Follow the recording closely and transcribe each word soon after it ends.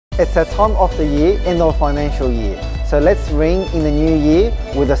It's a time of the year, end of financial year. So let's ring in the new year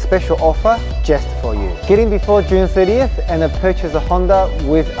with a special offer just for you. Get in before June 30th and purchase a Honda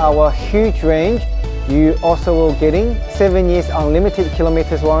with our huge range. You also will getting 7 years unlimited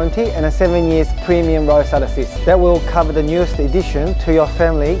kilometers warranty and a 7 years premium roadside assist. That will cover the newest addition to your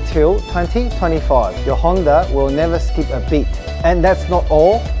family till 2025. Your Honda will never skip a beat. And that's not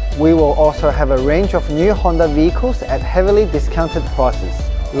all. We will also have a range of new Honda vehicles at heavily discounted prices.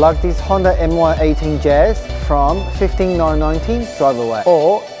 Like this Honda MY18 Jazz from $15,990 drive away,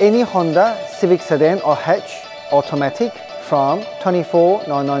 or any Honda Civic sedan or hatch automatic from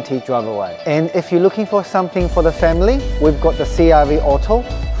 $24,990 drive away. And if you're looking for something for the family, we've got the CR-V Auto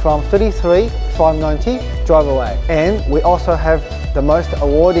from $33,590 drive away. And we also have the most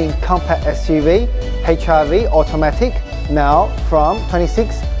awarding compact SUV HR-V automatic now from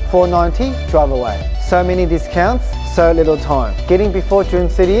 $26,490 drive away. So many discounts, so little time. Get in before June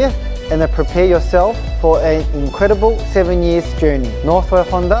 30th and prepare yourself for an incredible 7 years journey. Northway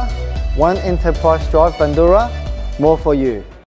Honda, 1 Enterprise Drive, Bandura, more for you.